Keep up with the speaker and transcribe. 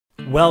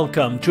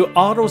Welcome to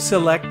Auto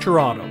Select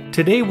Toronto.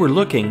 Today we're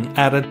looking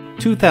at a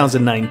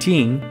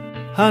 2019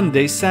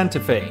 Hyundai Santa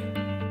Fe.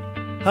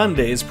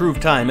 Hyundai has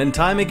proved time and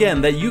time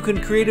again that you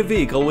can create a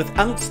vehicle with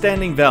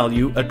outstanding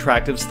value,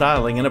 attractive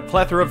styling, and a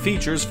plethora of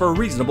features for a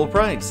reasonable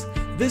price.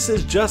 This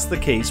is just the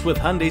case with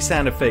Hyundai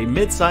Santa Fe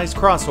mid-size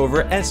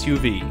crossover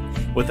SUV.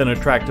 With an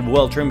attractive,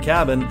 well-trimmed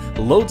cabin,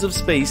 loads of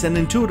space, and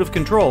intuitive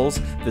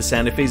controls, the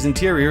Santa Fe's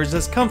interior is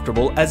as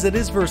comfortable as it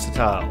is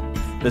versatile.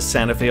 The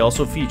Santa Fe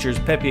also features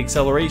peppy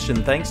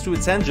acceleration thanks to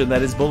its engine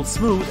that is both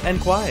smooth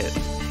and quiet.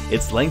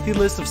 Its lengthy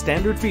list of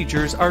standard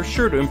features are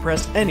sure to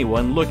impress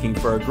anyone looking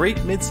for a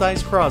great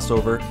mid-size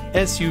crossover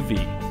SUV.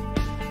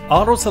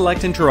 Auto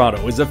Select in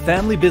Toronto is a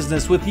family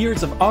business with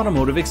years of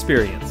automotive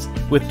experience.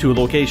 With 2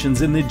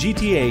 locations in the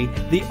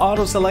GTA, the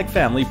Auto Select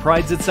family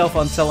prides itself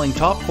on selling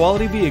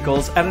top-quality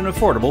vehicles at an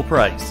affordable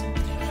price.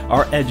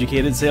 Our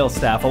educated sales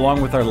staff,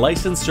 along with our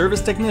licensed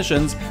service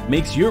technicians,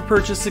 makes your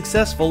purchase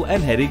successful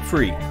and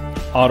headache-free.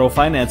 Auto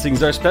financing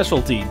is our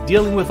specialty,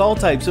 dealing with all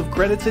types of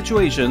credit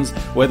situations,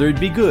 whether it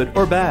be good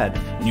or bad.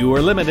 New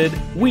or limited,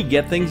 we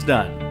get things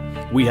done.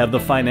 We have the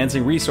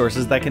financing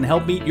resources that can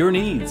help meet your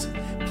needs.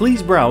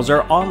 Please browse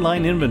our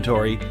online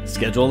inventory,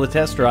 schedule a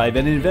test drive,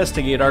 and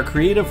investigate our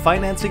creative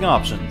financing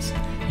options.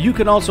 You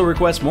can also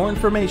request more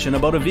information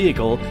about a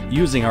vehicle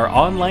using our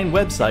online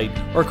website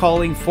or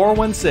calling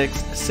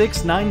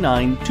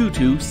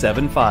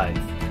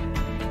 416-699-2275.